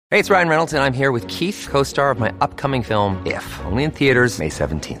Hey, it's Ryan Reynolds, and I'm here with Keith, co-star of my upcoming film, If, only in theaters May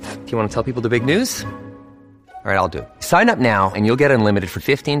 17th. Do you want to tell people the big news? All right, I'll do it. Sign up now and you'll get unlimited for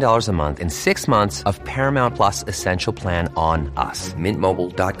 $15 a month and 6 months of Paramount Plus Essential Plan on us.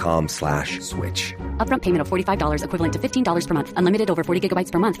 MintMobile.com/switch. Upfront payment of $45 equivalent to $15 per month. Unlimited over 40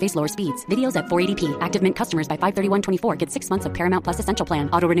 gigabytes per month. Face lower speeds. Videos at 480p. Active Mint customers by 531.24 get 6 months of Paramount Plus Essential Plan.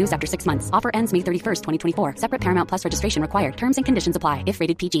 Auto renews after 6 months. Offer ends May 31st, 2024. Separate Paramount Plus registration required. Terms and conditions apply if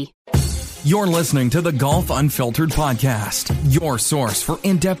rated PG. You're listening to the Golf Unfiltered podcast, your source for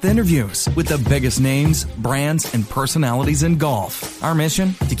in-depth interviews with the biggest names, brands, and personalities in golf. Our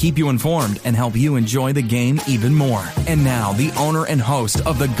mission? To keep you informed and help you enjoy the game even more. And now, the owner and host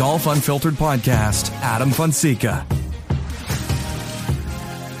of the Golf Unfiltered podcast, Adam Fonseca.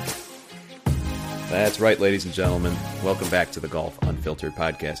 That's right, ladies and gentlemen. Welcome back to the Golf Unfiltered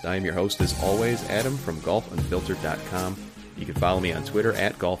podcast. I am your host, as always, Adam from golfunfiltered.com. You can follow me on Twitter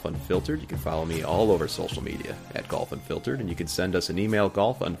at Golf Unfiltered. You can follow me all over social media at Golf Unfiltered. And you can send us an email,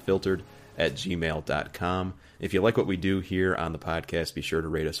 golfunfiltered@gmail.com. If you like what we do here on the podcast, be sure to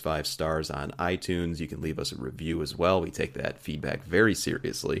rate us 5 stars on iTunes. You can leave us a review as well. We take that feedback very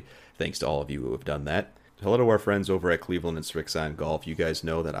seriously. Thanks to all of you who have done that. Hello to our friends over at Cleveland and Srixon Golf. You guys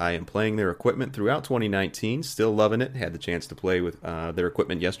know that I am playing their equipment throughout 2019. Still loving it. Had the chance to play with their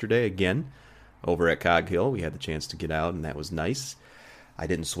equipment yesterday again. Over at Cog Hill, we had the chance to get out, and that was nice. I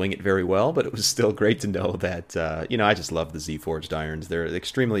didn't swing it very well, but it was still great to know that, I just love the Z-Forged irons. They're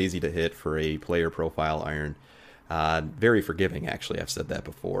extremely easy to hit for a player profile iron. Very forgiving, actually. I've said that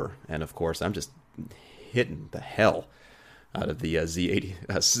before. And, of course, I'm just hitting the hell out of the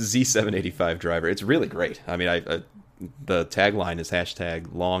Z785 driver. It's really great. I mean, the tagline is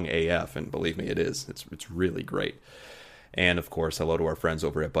 #LongAF, and believe me, it is. It's really great. And, of course, hello to our friends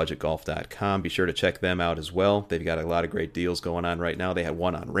over at budgetgolf.com. Be sure to check them out as well. They've got a lot of great deals going on right now. They had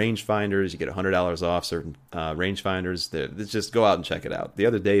one on rangefinders. You get $100 off certain rangefinders. Just go out and check it out. The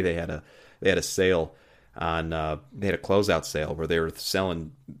other day they had a sale on they had a closeout sale where they were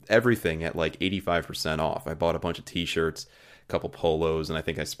selling everything at like 85% off. I bought a bunch of t-shirts, a couple polos, and I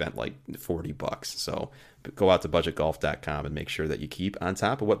think I spent like $40. So go out to budgetgolf.com and make sure that you keep on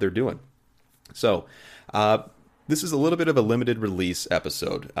top of what they're doing. So, this is a little bit of a limited release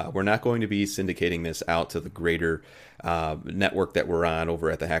episode. We're not going to be syndicating this out to the greater network that we're on over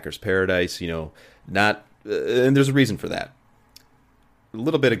at the Hackers Paradise. And there's a reason for that. A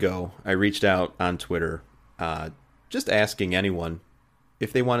little bit ago, I reached out on Twitter, just asking anyone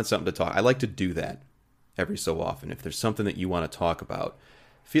if they wanted something to talk. I like to do that every so often. If there's something that you want to talk about,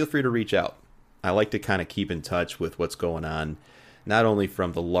 feel free to reach out. I like to kind of keep in touch with what's going on, not only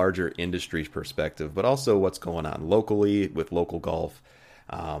from the larger industry perspective, but also what's going on locally with local golf.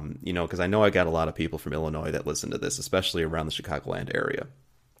 Because I know I got a lot of people from Illinois that listen to this, especially around the Chicagoland area.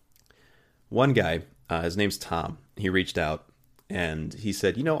 One guy, his name's Tom, he reached out and he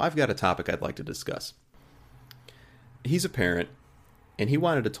said, I've got a topic I'd like to discuss. He's a parent, and he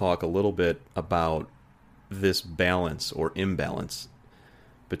wanted to talk a little bit about this balance or imbalance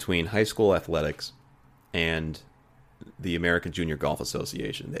between high school athletics and the American Junior Golf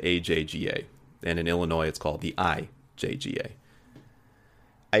Association, the AJGA, and in Illinois it's called the IJGA.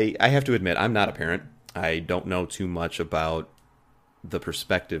 I have to admit, I'm not a parent. I don't know too much about the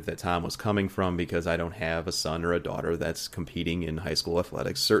perspective that Tom was coming from because I don't have a son or a daughter that's competing in high school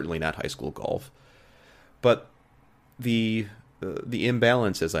athletics, certainly not high school golf. But the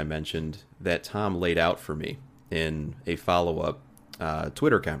imbalance, as I mentioned, that Tom laid out for me in a follow-up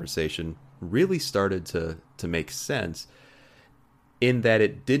Twitter conversation really started to make sense, in that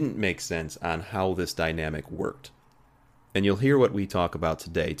it didn't make sense on how this dynamic worked. And you'll hear what we talk about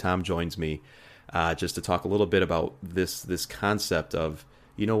today. Tom joins me just to talk a little bit about this concept of,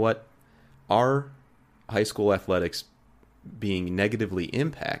 are high school athletics being negatively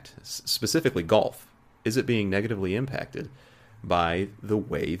impacted, specifically golf, is it being negatively impacted by the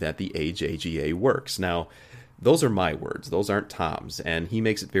way that the AJGA works? Now, those are my words. Those aren't Tom's. And he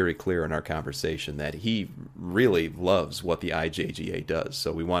makes it very clear in our conversation that he really loves what the IJGA does.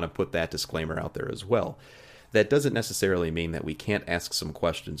 So we want to put that disclaimer out there as well. That doesn't necessarily mean that we can't ask some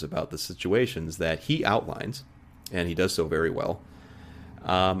questions about the situations that he outlines, and he does so very well.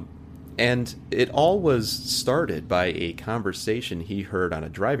 And it all was started by a conversation he heard on a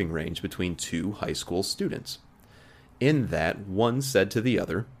driving range between two high school students. In that, one said to the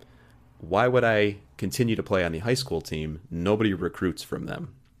other, "Why would I continue to play on the high school team? Nobody recruits from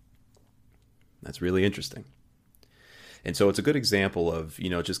them." That's really interesting. And so it's a good example of,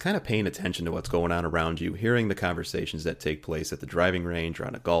 just kind of paying attention to what's going on around you, hearing the conversations that take place at the driving range or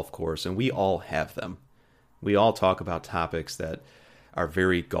on a golf course, and we all have them. We all talk about topics that are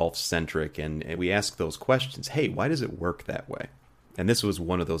very golf-centric, and we ask those questions. Hey, why does it work that way? And this was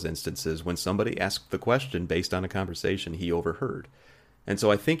one of those instances when somebody asked the question based on a conversation he overheard. And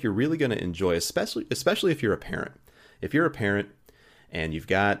so I think you're really going to enjoy, especially if you're a parent. If you're a parent and you've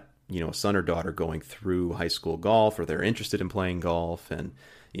got, a son or daughter going through high school golf, or they're interested in playing golf, and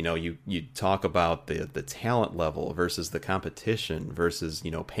you talk about the talent level versus the competition versus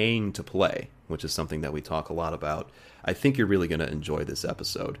paying to play, which is something that we talk a lot about. I think you're really going to enjoy this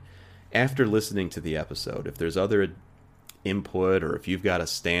episode. After listening to the episode, if there's other input, or if you've got a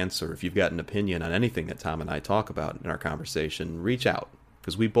stance, or if you've got an opinion on anything that Tom and I talk about in our conversation, reach out,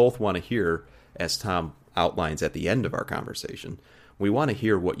 because we both want to hear, as Tom outlines at the end of our conversation, we want to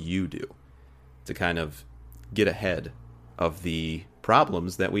hear what you do to kind of get ahead of the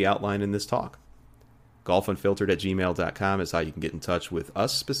problems that we outline in this talk. golfunfiltered@gmail.com is how you can get in touch with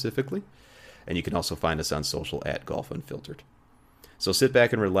us specifically, and you can also find us on social @golfunfiltered. So sit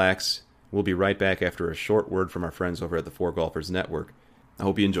back and relax. We'll be right back after a short word from our friends over at the Four Golfers Network. I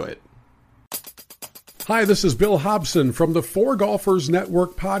hope you enjoy it. Hi, this is Bill Hobson from the Four Golfers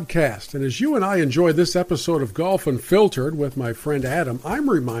Network podcast. And as you and I enjoy this episode of Golf Unfiltered with my friend Adam, I'm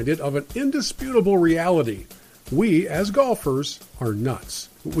reminded of an indisputable reality. We, as golfers, are nuts.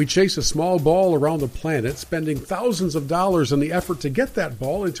 We chase a small ball around the planet, spending thousands of dollars in the effort to get that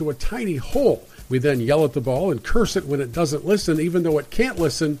ball into a tiny hole. We then yell at the ball and curse it when it doesn't listen, even though it can't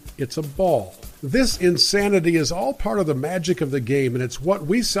listen. It's a ball. This insanity is all part of the magic of the game, and it's what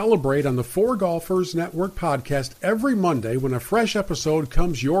we celebrate on the Four Golfers Network podcast every Monday when a fresh episode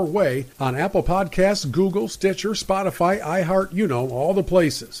comes your way on Apple Podcasts, Google, Stitcher, Spotify, iHeart, all the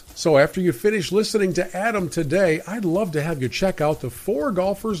places. So after you finish listening to Adam today, I'd love to have you check out the Four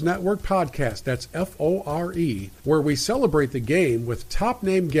Golfers Network podcast, that's FORE, where we celebrate the game with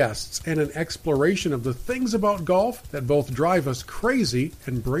top-name guests and an exploration of the things about golf that both drive us crazy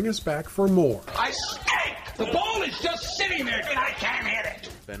and bring us back for more. I stink! The ball is just sitting there and I can't hit it!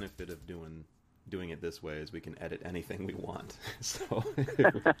 The benefit of doing it this way is we can edit anything we want. So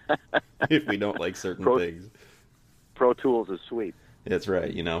if we don't like certain things. Pro Tools is sweet. That's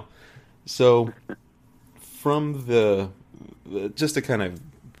right, So from the just to kind of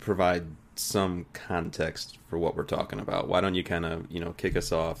provide some context for what we're talking about, why don't you kind of, kick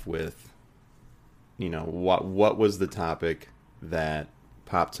us off with, what was the topic that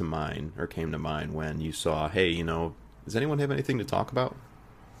popped to mind or came to mind when you saw, hey, does anyone have anything to talk about?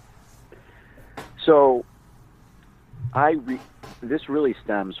 So this really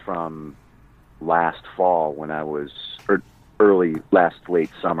stems from last fall when I was, or late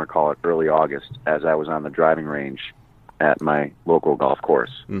summer, call it early August, as I was on the driving range at my local golf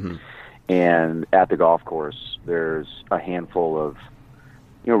course. Mm-hmm. And at the golf course, there's a handful of,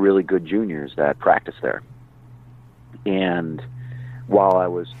 really good juniors that practice there. And while I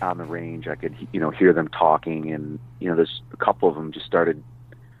was on the range, I could, hear them talking, and, there's a couple of them just started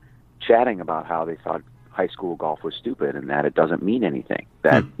chatting about how they thought high school golf was stupid and that it doesn't mean anything,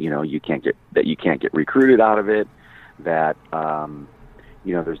 that, you can't get recruited out of it, that, and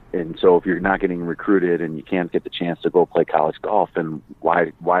so if you're not getting recruited and you can't get the chance to go play college golf, then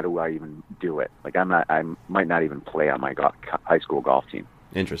why do I even do it? Like I might not even play on my high school golf team.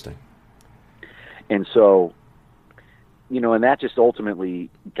 Interesting. And so, and that just ultimately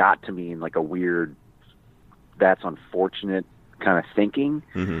got to me in like a weird, that's unfortunate kind of thinking.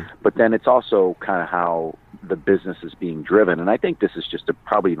 Mm-hmm. But then it's also kind of how the business is being driven. And I think this is just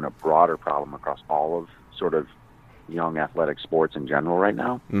probably even a broader problem across all of sort of young athletic sports in general right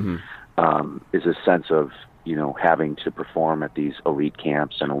now, is a sense of, having to perform at these elite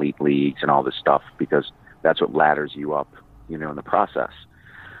camps and elite leagues and all this stuff, because that's what ladders you up, in the process.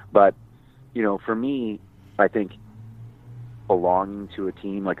 But, for me, I think belonging to a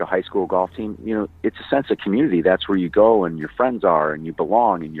team like a high school golf team, it's a sense of community. That's where you go and your friends are and you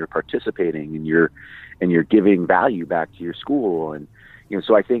belong and you're participating and you're giving value back to your school. And,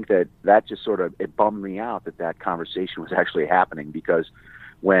 so I think that just sort of, it bummed me out that conversation was actually happening, because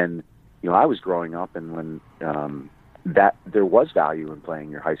when, I was growing up and when, that there was value in playing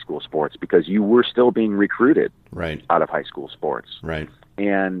your high school sports, because you were still being recruited out of high school sports. Right.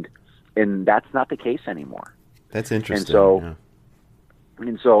 And that's not the case anymore. That's interesting.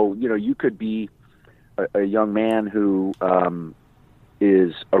 And so, you could be a young man who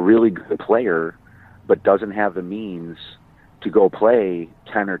is a really good player, but doesn't have the means to go play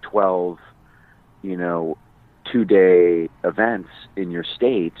 10 or 12, 2-day events in your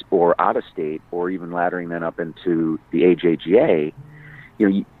state or out of state, or even laddering them up into the AJGA.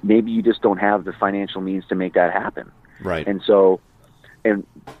 Maybe you just don't have the financial means to make that happen. Right. And so, and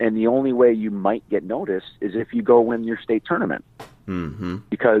the only way you might get noticed is if you go win your state tournament. Mm-hmm.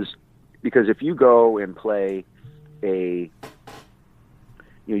 Because if you go and play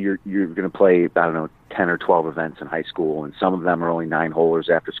you're going to play, I don't know, 10 or 12 events in high school, and some of them are only 9-holers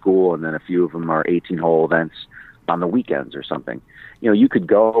after school, and then a few of them are 18-hole events on the weekends or something. You could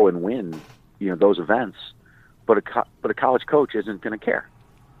go and win, those events, but a college coach isn't going to care.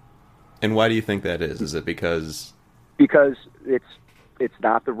 And why do you think that is? Is it because it's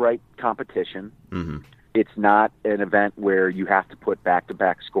not the right competition? Mm-hmm. It's not an event where you have to put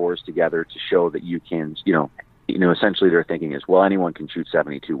back-to-back scores together to show that you can, essentially their thinking is, well, anyone can shoot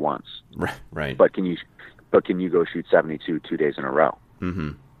 72 once. Right. But can you go shoot 72 2 days in a row?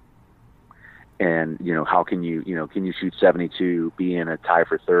 Mm-hmm. And, how can you shoot 72, be in a tie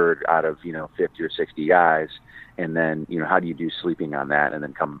for third out of, 50 or 60 guys? And then, how do you do sleeping on that and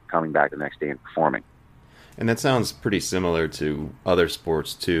then coming back the next day and performing? And that sounds pretty similar to other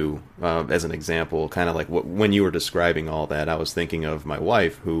sports, too. As an example, kind of like when you were describing all that, I was thinking of my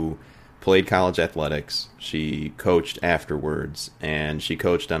wife, who played college athletics. She coached afterwards, and she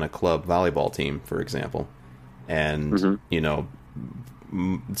coached on a club volleyball team, for example. And, mm-hmm.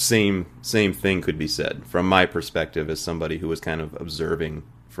 Same thing could be said. From my perspective, as somebody who was kind of observing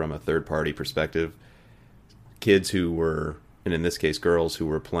from a third-party perspective, kids who were, and in this case girls who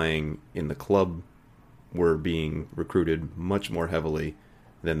were playing in the club, were being recruited much more heavily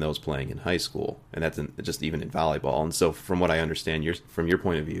than those playing in high school, and that's just even in volleyball. And so, from what I understand, from your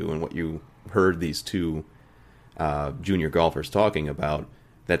point of view and what you heard these two junior golfers talking about,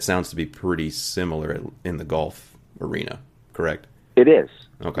 that sounds to be pretty similar in the golf arena, correct? It is.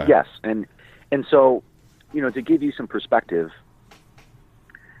 Okay. Yes, and so, to give you some perspective,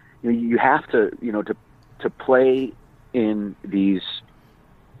 you have to, to play in these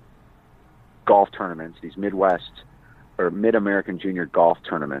golf tournaments, these Midwest or Mid-American Junior Golf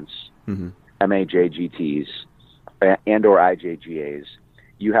tournaments, mm-hmm. MAJGTs and or IJGAs,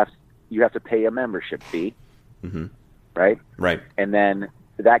 you have to pay a membership fee, mm-hmm. right? Right. And then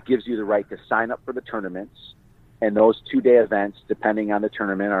that gives you the right to sign up for the tournaments. And those 2-day events, depending on the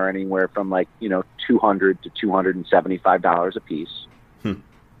tournament, are anywhere from $200 to $275 a piece.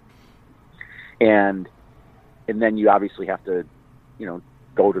 And then you obviously have to,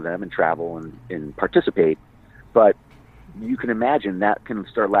 go to them and travel and participate. But you can imagine that can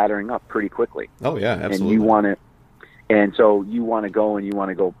start laddering up pretty quickly. Oh yeah, absolutely. And so you want to go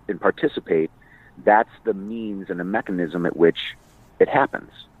and participate. That's the means and the mechanism at which it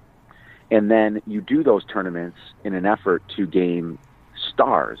happens. And then you do those tournaments in an effort to gain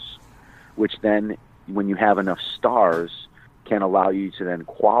stars, which then, when you have enough stars, can allow you to then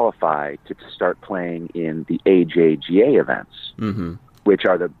qualify to start playing in the AJGA events, mm-hmm. which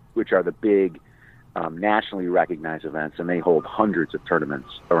are the big nationally recognized events, and they hold hundreds of tournaments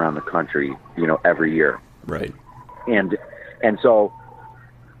around the country, every year. Right. And so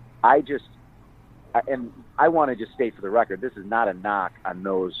I want to just state for the record, this is not a knock on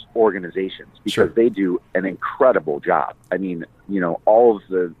those organizations, because Sure. they do an incredible job. I mean, all of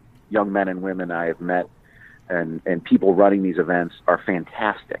the young men and women I have met and people running these events are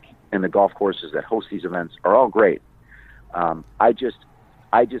fantastic. And the golf courses that host these events are all great. I just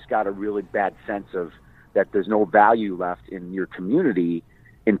got a really bad sense of that there's no value left in your community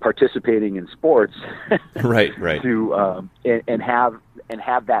in participating in sports. Right. To and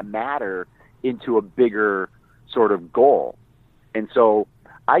have that matter into a bigger sort of goal. And so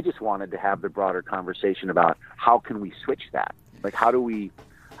I just wanted to have the broader conversation about how can we switch that? Like, how do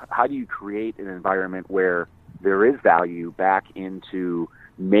you create an environment where there is value back into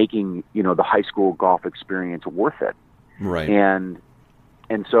making, the high school golf experience worth it? Right. And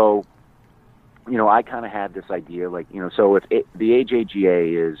so, I kind of had this idea, so if the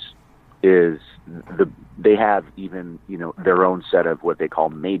AJGA they have even, their own set of what they call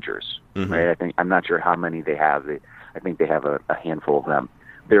majors, mm-hmm. right? I'm not sure how many they have. I think they have a handful of them.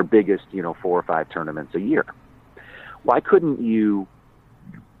 Their biggest, 4 or 5 tournaments a year. Why couldn't you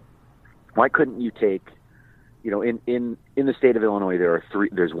take, in the state of Illinois, there's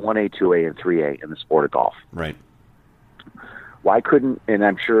 1A, 2A, and 3A in the sport of golf. Right. Why couldn't, and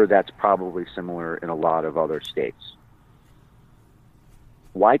I'm sure that's probably similar in a lot of other states,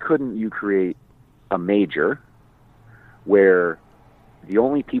 why couldn't you create a major where the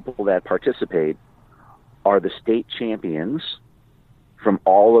only people that participate are the state champions from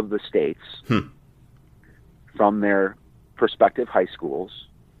all of the states, from their respective high schools,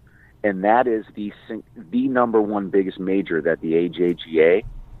 and that is the number one biggest major that the AJGA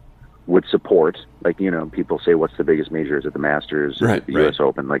would support? People say, what's the biggest major? Is it the Masters? Right, Is it the US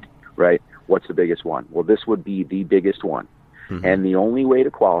Open? Right? What's the biggest one? Well, this would be the biggest one. Mm-hmm. And the only way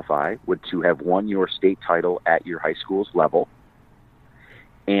to qualify would to have won your state title at your high school's level,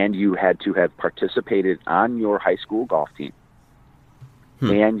 and you had to have participated on your high school golf team.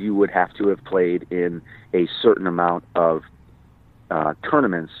 And you would have to have played in a certain amount of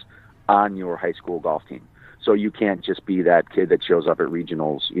tournaments on your high school golf team. So you can't just be that kid that shows up at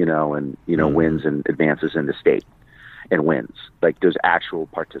regionals, and, wins and advances into state and wins. Like, there's actual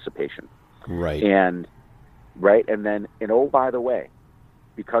participation. Right. And then, oh, by the way,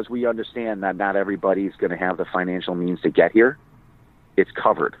 because we understand that not everybody's going to have the financial means to get here, it's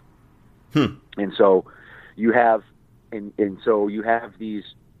covered. And so you have, and so you have these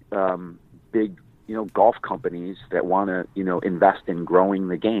big, golf companies that want to, invest in growing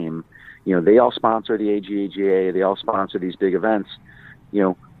the game. They all sponsor the AGAGA. They all sponsor these big events.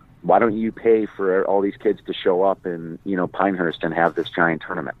 Why don't you pay for all these kids to show up in, Pinehurst and have this giant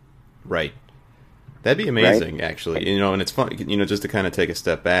tournament? Right. That'd be amazing, right? Actually. And it's fun, just to kind of take a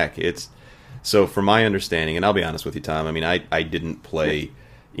step back. So from my understanding, and I'll be honest with you, Tom, I mean, I didn't play,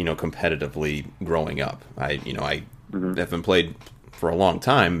 competitively growing up. I haven't played for a long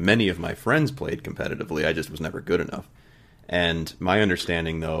time. Many of my friends played competitively. I just was never good enough. And my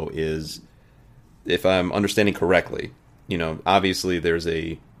understanding, though, is, if I'm understanding correctly, obviously there's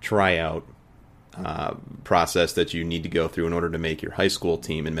a tryout process that you need to go through in order to make your high school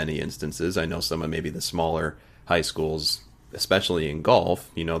team in many instances. I know some of maybe the smaller high schools, especially in golf,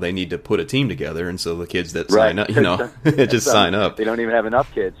 they need to put a team together, and so the kids that sign up, just sign up. They don't even have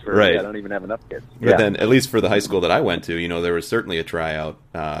enough kids. Right. I don't even have enough kids. But then, at least for the high school that I went to, there was certainly a tryout.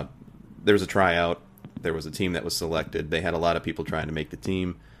 There was a tryout. There was a team that was selected. They had a lot of people trying to make the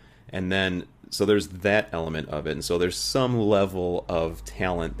team. And then, so there's that element of it. And so there's some level of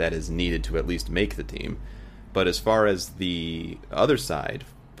talent that is needed to at least make the team. But as far as the other side,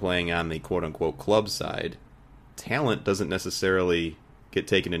 playing on the quote-unquote club side, talent doesn't necessarily get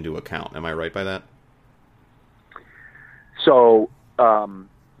taken into account. Am I right by that? So,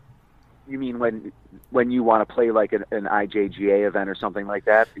 you mean when you want to play like an IJGA event or something like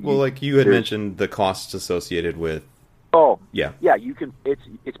that? Well, like you had mentioned the costs associated with. Oh, yeah. You can.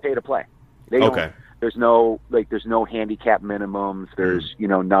 It's pay to play. Okay. There's no handicap minimums. There's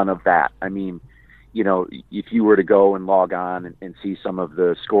none of that. I mean, if you were to go and log on and see some of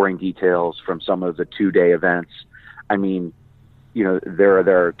the scoring details from some of the 2-day events, I mean,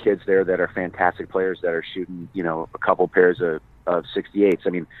 there are kids there that are fantastic players that are shooting a couple pairs of 68s. I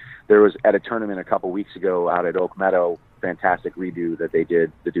mean, there was at a tournament a couple weeks ago out at Oak Meadow, fantastic redo that they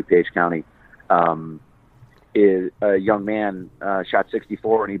did, the DuPage County. Is a young man shot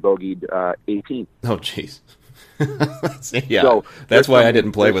 64 and he bogeyed 18. Oh, jeez. Yeah, so that's why I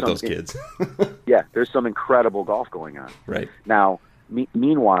didn't play with those kids. Yeah, there's some incredible golf going on. Right. Now,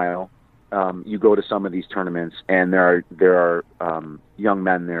 meanwhile, you go to some of these tournaments and there are young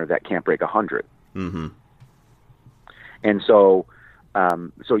men there that can't break 100. Mm-hmm. And so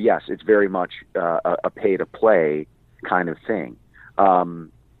yes, it's very much a pay-to-play kind of thing.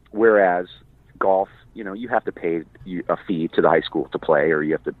 Whereas golf, you have to pay a fee to the high school to play, or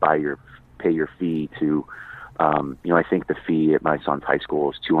you have to pay your fee to, I think the fee at my son's high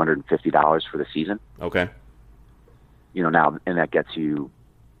school is $250 for the season. Okay. Now, and that gets you,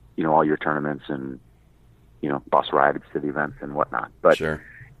 all your tournaments and, bus rides to the events and whatnot. But sure.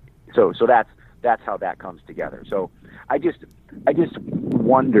 So that's how that comes together. So I just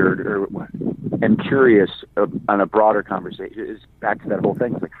wondered, or am curious on a broader conversation, is back to that whole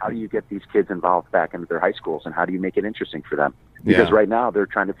thing. It's like, how do you get these kids involved back into their high schools, and how do you make it interesting for them? Because right now they're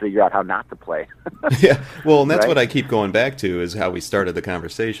trying to figure out how not to play. Yeah, well, and that's what I keep going back to, is how we started the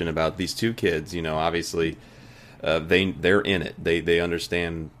conversation about these two kids. Obviously, they're in it. They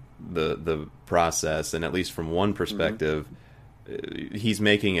understand the process, and at least from one perspective. Mm-hmm. He's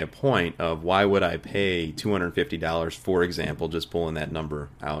making a point of, why would I pay $250, for example, just pulling that number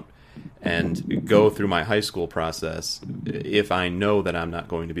out, and go through my high school process if I know that I'm not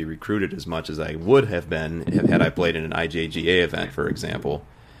going to be recruited as much as I would have been had I played in an IJGA event, for example.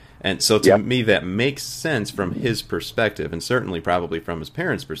 And so to me, that makes sense from his perspective, and certainly probably from his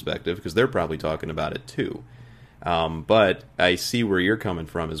parents' perspective, because they're probably talking about it too. But I see where you're coming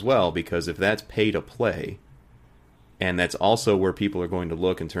from as well, because if that's pay to play, and that's also where people are going to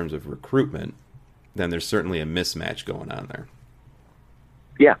look in terms of recruitment, then there's certainly a mismatch going on there.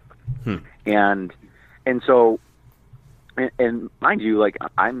 Yeah. And so, and mind you, like,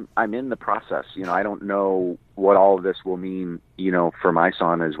 I'm in the process. I don't know what all of this will mean, for my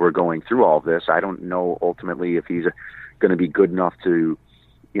son as we're going through all of this. I don't know ultimately if he's going to be good enough to,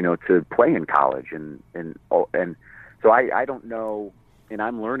 to play in college. And so I don't know. And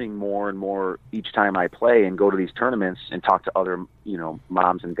I'm learning more and more each time I play and go to these tournaments and talk to other,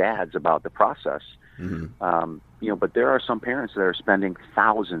 moms and dads about the process. But there are some parents that are spending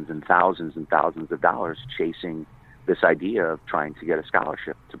thousands and thousands and thousands of dollars chasing this idea of trying to get a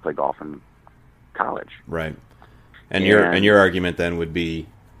scholarship to play golf in college. Right. And your argument then would be,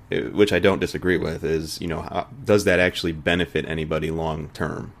 which I don't disagree with, is, does that actually benefit anybody long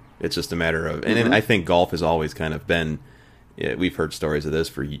term? It's just a matter of, and I think golf has always kind of been, we've heard stories of this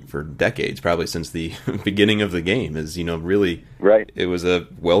for decades, probably since the beginning of the game, is, really, right. It was a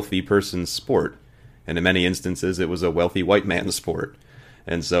wealthy person's sport. And in many instances, it was a wealthy white man's sport.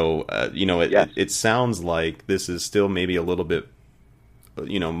 And so, it sounds like this is still maybe a little bit,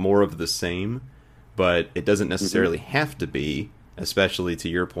 more of the same, but it doesn't necessarily have to be, especially to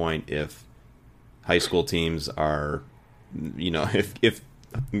your point, if high school teams are, if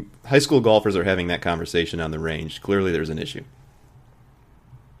high school golfers are having that conversation on the range, clearly there's an issue.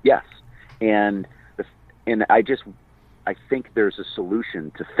 Yes. And I think there's a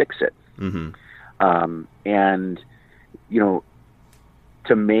solution to fix it.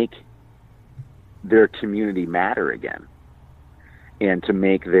 To make their community matter again, and to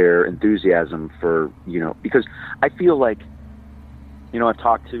make their enthusiasm for, because I feel like, I've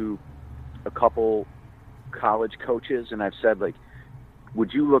talked to a couple college coaches and I've said, like,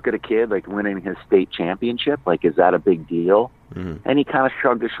 would you look at a kid like winning his state championship? Like, is that a big deal? And he kind of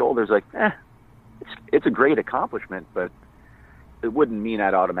shrugged his shoulders like, it's a great accomplishment, but it wouldn't mean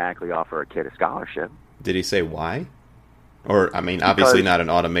I'd automatically offer a kid a scholarship. Did he say why? Or, I mean, obviously not an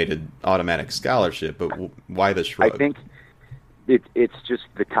automatic scholarship, but why the shrug? I think it's just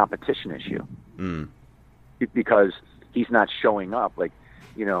the competition issue. Because he's not showing up, like,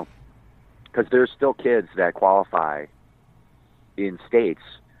 because there's still kids that qualify in states,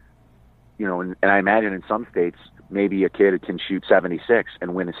 and I imagine in some states, maybe a kid can shoot 76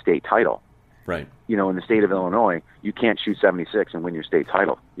 and win a state title. Right. In the state of Illinois, you can't shoot 76 and win your state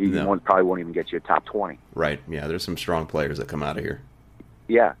title. Probably won't even get you a top 20. Right. Yeah, there's some strong players that come out of here.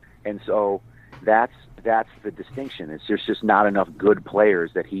 Yeah, and so that's the distinction. It's there's just not enough good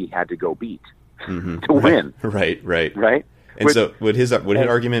players that he had to go beat to win. Right. And so would his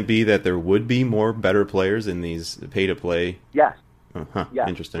argument be that there would be more better players in these pay-to-play? Yes. Yeah.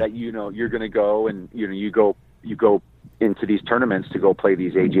 Interesting. That you're going to go and you go into these tournaments to go play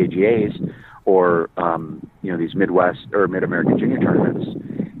these AJGAs or these Midwest or Mid-American Junior tournaments,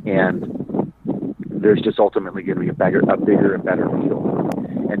 and there's just ultimately going to be a bigger and better field.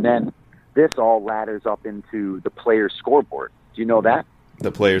 And then this all ladders up into the player's scoreboard. Do you know that?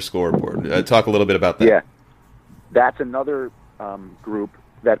 The player's scoreboard. Talk a little bit about that. Yeah, that's another group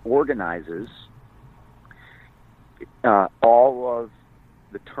that organizes all of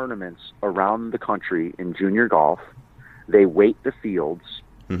the tournaments around the country in junior golf. They weight the fields,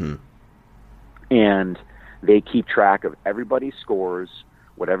 and they keep track of everybody's scores,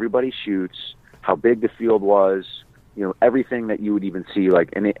 what everybody shoots, how big the field was, everything that you would even see,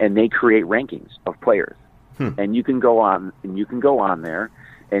 like, and they create rankings of players. And you can go on there,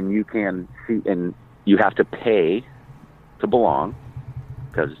 and you can see, and you have to pay to belong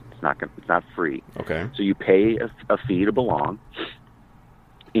because it's not free. Okay. So you pay a fee to belong,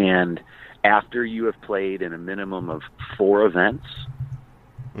 and after you have played in a minimum of 4 events,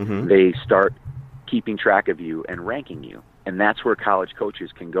 they start keeping track of you and ranking you. And that's where college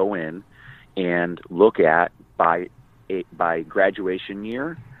coaches can go in and look at by graduation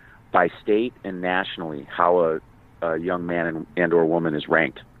year, by state and nationally, how a young man and or woman is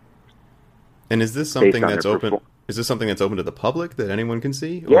ranked. And is this something that's open? Is this something that's open to the public that anyone can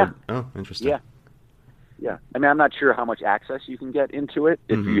see? Or? Yeah. Oh, interesting. Yeah. I mean, I'm not sure how much access you can get into it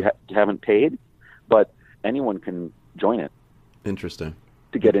if you haven't paid, but anyone can join it. Interesting.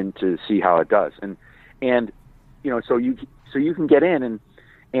 To get in to see how it does, and so you can get in,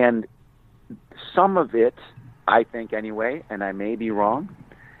 and some of it, I think anyway, and I may be wrong.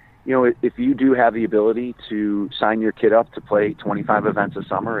 If you do have the ability to sign your kid up to play 25 events a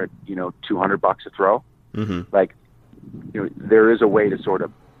summer at $200 a throw, there is a way to sort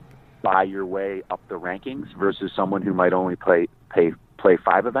of buy your way up the rankings versus someone who might only play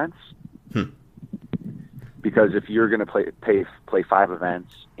 5 events. Because if you're going to play 5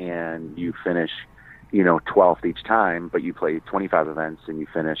 events and you finish, 12th each time, but you play 25 events and you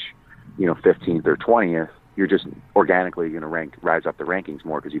finish, 15th or 20th, you're just organically going to rise up the rankings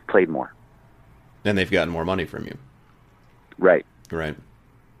more because you've played more. And they've gotten more money from you. Right.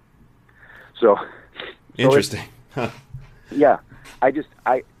 So interesting. Yeah.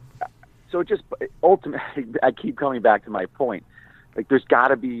 So just ultimately, I keep coming back to my point. Like, there's got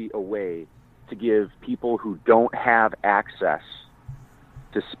to be a way to give people who don't have access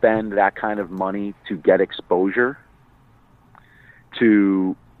to spend that kind of money to get exposure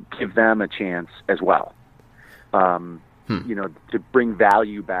to give them a chance as well. You know, to bring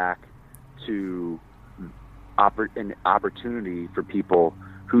value back to an opportunity for people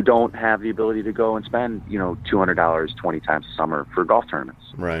who don't have the ability to go and spend, you know, $200 20 times a summer for golf tournaments.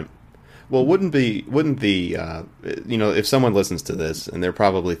 Right. Well, wouldn't the you know, if someone listens to this and they're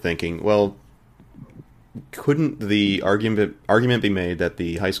probably thinking, well, couldn't the argument be made that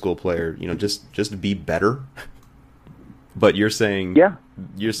the high school player, you know, just be better? But you're saying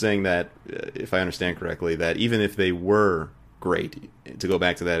that, if I understand correctly, that even if they were great, to go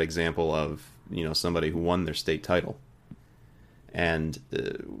back to that example of, you know, somebody who won their state title, and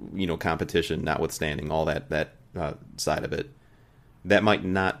you know, competition notwithstanding, all that side of it, that might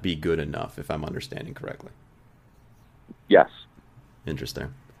not be good enough, if I'm understanding correctly. Yes.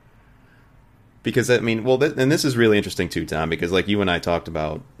 Interesting. Because, I mean, well, and this is really interesting too, Tom, because like you and I talked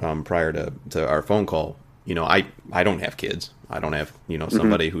about prior to our phone call, you know, I don't have kids. I don't have, you know,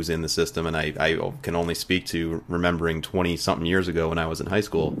 somebody who's in the system, and I can only speak to remembering 20-something years ago when I was in high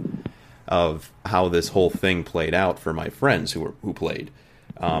school of how this whole thing played out for my friends who played.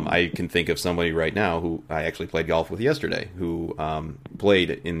 I can think of somebody right now who I actually played golf with yesterday who played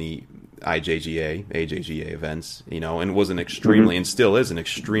in the AJGA events, you know, and was an extremely, and still is an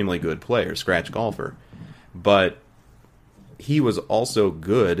extremely good player, scratch golfer. But he was also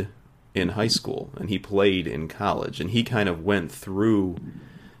good in high school, and he played in college, and he kind of went through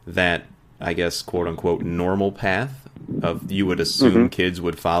that, I guess, quote-unquote, normal path of you would assume kids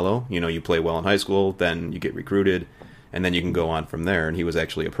would follow. You know, you play well in high school, then you get recruited, and then you can go on from there, and he was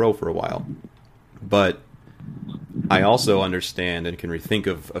actually a pro for a while. But I also understand and can rethink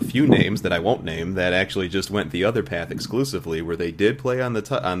of a few names that I won't name that actually just went the other path exclusively, where they did play on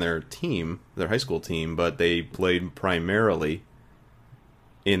on their team, their high school team, but they played primarily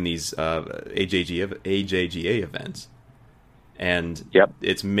in these AJGA events. And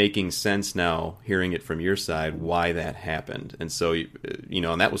it's making sense now, hearing it from your side, why that happened. And so, you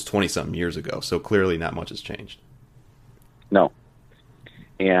know, and that was 20-something years ago, so clearly not much has changed. No.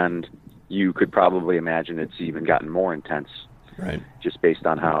 And you could probably imagine it's even gotten more intense, right? Just based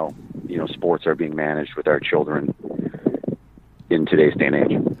on how, you know, sports are being managed with our children in today's day and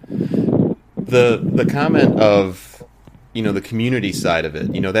age. The comment of, you know, the community side of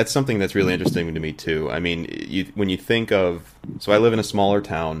it, you know, that's something that's really interesting to me too. I mean, when you think of, so I live in a smaller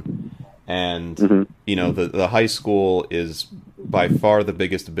town, and you know, the high school is by far the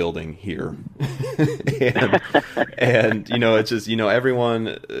biggest building here. and you know, it's just, you know,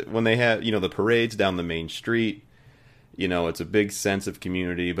 everyone, when they have, you know, the parades down the main street, you know, it's a big sense of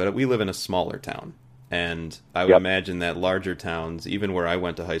community. But we live in a smaller town, and I would imagine that larger towns, even where I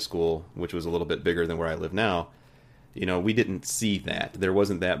went to high school, which was a little bit bigger than where I live now, you know, we didn't see that. There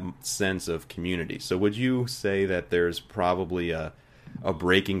wasn't that sense of community. So would you say that there's probably a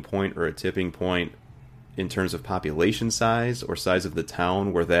breaking point or a tipping point in terms of population size or size of the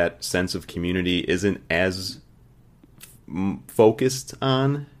town where that sense of community isn't as focused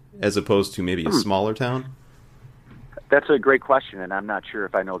on, as opposed to maybe a smaller town? That's a great question, and I'm not sure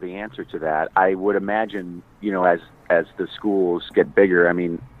if I know the answer to that. I would imagine, you know, as the schools get bigger, I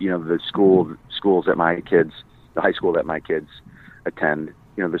mean, you know, the schools that my kids, the high school that my kids attend,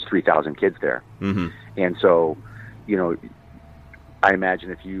 you know, there's 3,000 kids there. And so, you know, I imagine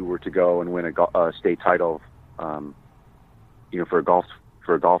if you were to go and win a state title, you know, for a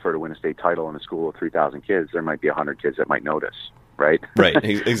golfer to win a state title in a school of 3,000 kids, there might be 100 kids that might notice, right? Right,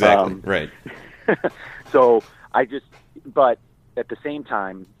 exactly, right. So but at the same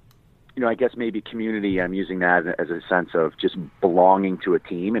time, you know, I guess maybe community, I'm using that as a sense of just belonging to a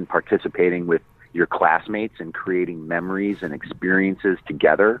team and participating with your classmates and creating memories and experiences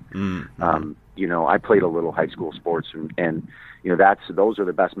together. You know, I played a little high school sports, and you know, those are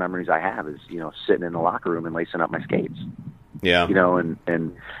the best memories I have, is, you know, sitting in the locker room and lacing up my skates. Yeah. You know,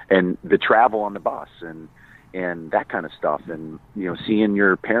 and the travel on the bus and that kind of stuff, and, you know, seeing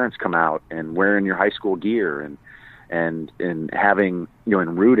your parents come out and wearing your high school gear and having, you know,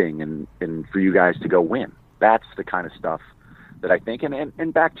 and rooting and for you guys to go win. That's the kind of stuff that I think,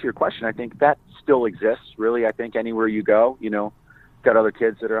 and back to your question, I think that still exists, really. I think anywhere you go, you know, got other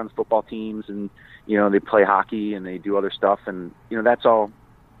kids that are on the football teams, and, you know, they play hockey and they do other stuff, and, you know, that's all.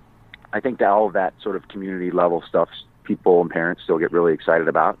 I think that all of that sort of community level stuff, people and parents still get really excited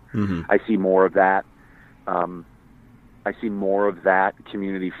about. I see more of that. I see more of that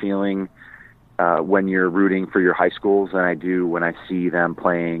community feeling when you're rooting for your high schools than I do when I see them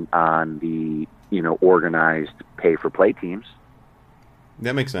playing on the, you know, organized pay-for-play teams.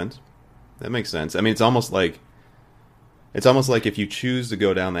 That makes sense. I mean, it's almost like It's almost like if you choose to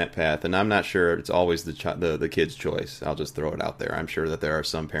go down that path, and I'm not sure it's always the kid's choice. I'll just throw it out there. I'm sure that there are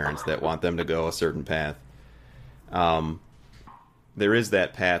some parents that want them to go a certain path. There is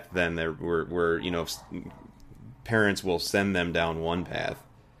that path then where parents will send them down one path,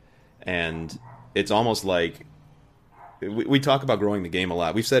 and it's almost like we talk about growing the game a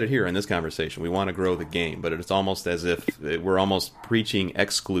lot. We've said it here in this conversation. We want to grow the game, but it's almost as if we're almost preaching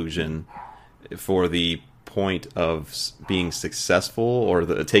exclusion for the point of being successful, or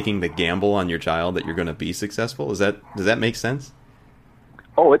taking the gamble on your child that you're going to be successful. Does that make sense?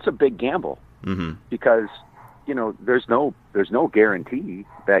 Oh, it's a big gamble. Mm-hmm. Because there's no guarantee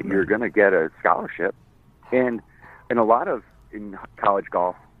that you're going to get a scholarship, and a lot of in college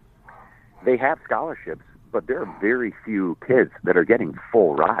golf they have scholarships, but there are very few kids that are getting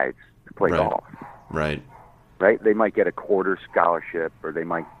full rides to play golf. Right. They might get a quarter scholarship, or they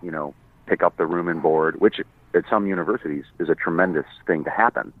might pick up the room and board, which at some universities is a tremendous thing to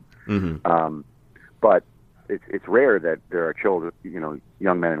happen. Mm-hmm. But it's rare that there are children,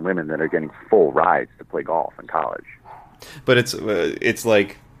 young men and women that are getting full rides to play golf in college. But it's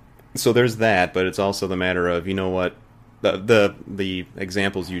like, so there's that, but it's also the matter of, the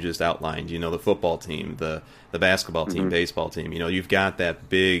examples you just outlined, the football team, the basketball team, mm-hmm. baseball team, you've got that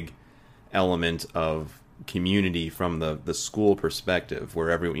big element of community from the school perspective,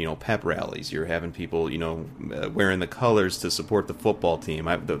 where pep rallies, you're having people wearing the colors to support the football team.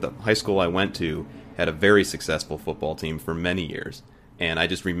 The high school I went to had a very successful football team for many years, and I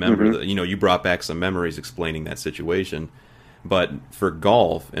just remember mm-hmm. that you brought back some memories explaining that situation. But for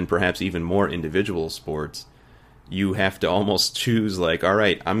golf, and perhaps even more individual sports, you have to almost choose, like, all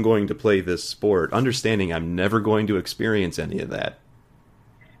right, I'm going to play this sport, understanding I'm never going to experience any of that.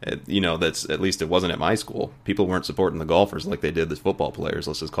 That's, at least it wasn't at my school. People weren't supporting the golfers like they did the football players.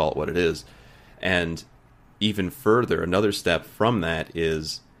 Let's just call it what it is. And even further, another step from that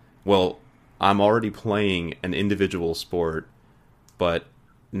is, well, I'm already playing an individual sport, but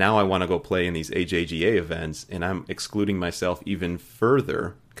now I want to go play in these AJGA events, and I'm excluding myself even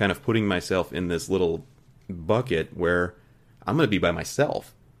further, kind of putting myself in this little bucket where I'm going to be by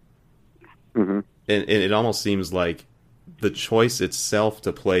myself. Mm-hmm. And it almost seems like the choice itself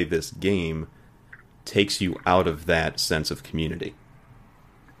to play this game takes you out of that sense of community.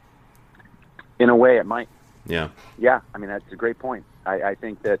 In a way, it might. Yeah. Yeah, I mean, that's a great point. I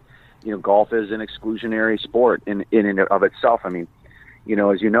think that, golf is an exclusionary sport in and of itself. I mean,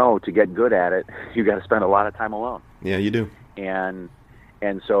 as to get good at it, you got to spend a lot of time alone. Yeah, you do. And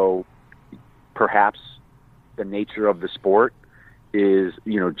so perhaps the nature of the sport is,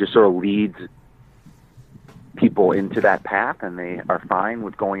 just sort of leads people into that path, and they are fine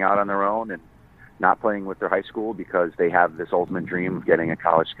with going out on their own and not playing with their high school because they have this ultimate dream of getting a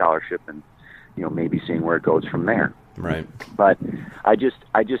college scholarship and, maybe seeing where it goes from there. Right. But I just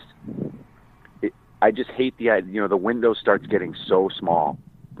hate the window starts getting so small,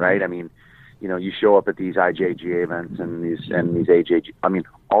 right? I mean, you show up at these IJGA events and these AJG. I mean,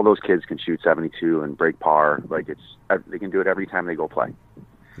 all those kids can shoot 72 and break par. Like, they can do it every time they go play.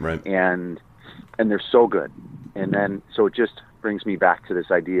 Right. And they're so good. And then, so it just brings me back to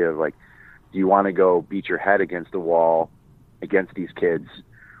this idea of, like, do you want to go beat your head against the wall against these kids,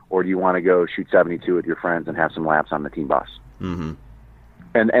 or do you want to go shoot 72 with your friends and have some laps on the team bus? Mm-hmm.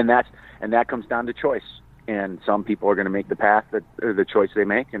 And that comes down to choice. And some people are going to make the path the choice they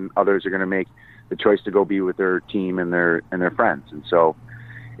make, and others are going to make the choice to go be with their team and their friends. And so,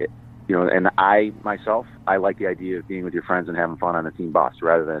 and I myself, I like the idea of being with your friends and having fun on the team bus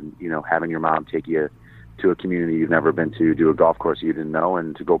rather than, having your mom take you to a community you've never been to, do a golf course you didn't know,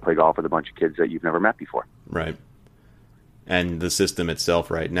 and to go play golf with a bunch of kids that you've never met before. Right. And the system itself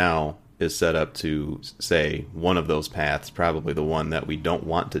right now is set up to say one of those paths, probably the one that we don't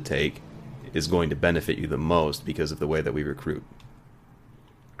want to take, is going to benefit you the most because of the way that we recruit.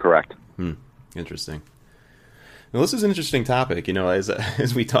 Correct. Interesting. Well, this is an interesting topic.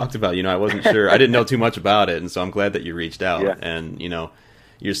 As we talked about, I wasn't sure. I didn't know too much about it, and so I'm glad that you reached out. Yeah. And,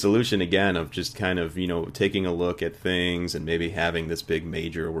 your solution, again, of just kind of, taking a look at things and maybe having this big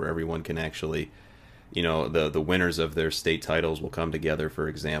major where everyone can actually, the winners of their state titles will come together, for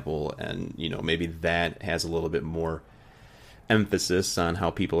example, and, maybe that has a little bit more emphasis on how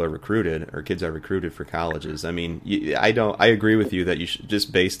people are recruited, or kids are recruited for colleges. I mean, I agree with you that you should,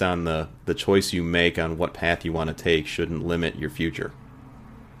 just based on the choice you make on what path you want to take, shouldn't limit your future.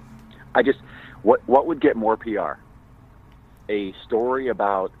 What would get more PR? A story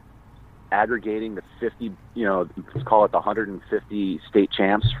about aggregating the 50, let's call it the 150 state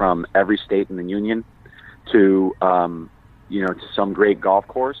champs from every state in the union to, to some great golf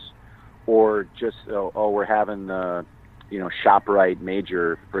course, or just, we're having the ShopRite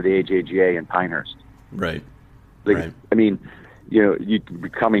major for the AJGA in Pinehurst. Right. Right. I mean, you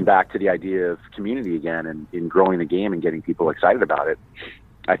coming back to the idea of community again and in growing the game and getting people excited about it.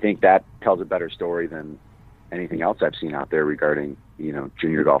 I think that tells a better story than anything else I've seen out there regarding,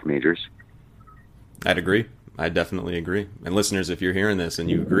 junior golf majors. I'd agree. I definitely agree. And listeners, if you're hearing this and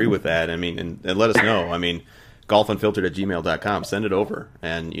you agree with that, and let us know. golfunfiltered@gmail.com. Send it over.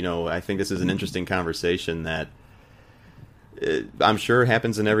 And, I think this is an interesting conversation that I'm sure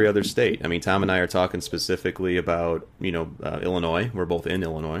happens in every other state. Tom and I are talking specifically about, Illinois. We're both in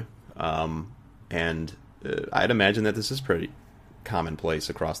Illinois. And I'd imagine that this is pretty commonplace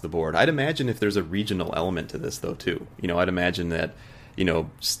across the board. I'd imagine if there's a regional element to this, though, too. I'd imagine that,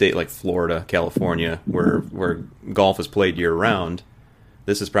 state like Florida, California, where golf is played year-round,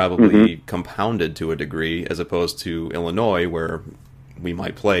 this is probably compounded to a degree, as opposed to Illinois, where we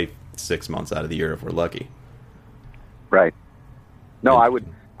might play 6 months out of the year if we're lucky. Right. No,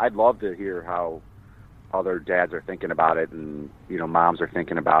 I'd love to hear how other dads are thinking about it, and moms are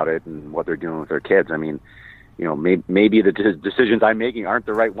thinking about it, and what they're doing with their kids. Maybe the decisions I'm making aren't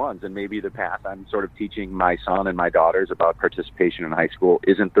the right ones, and maybe the path I'm sort of teaching my son and my daughters about participation in high school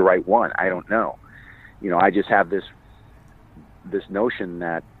isn't the right one. I don't know. I just have this notion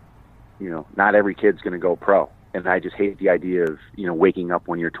that not every kid's going to go pro, and I just hate the idea of waking up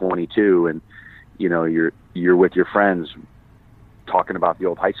when you're 22 and you're with your friends talking about the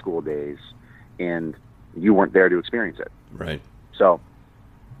old high school days, and you weren't there to experience it. Right. So,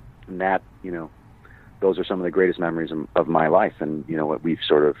 and that, those are some of the greatest memories of my life. And, what we've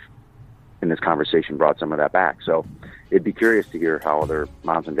sort of, in this conversation, brought some of that back. So it'd be curious to hear how other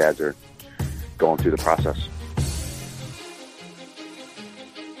moms and dads are going through the process.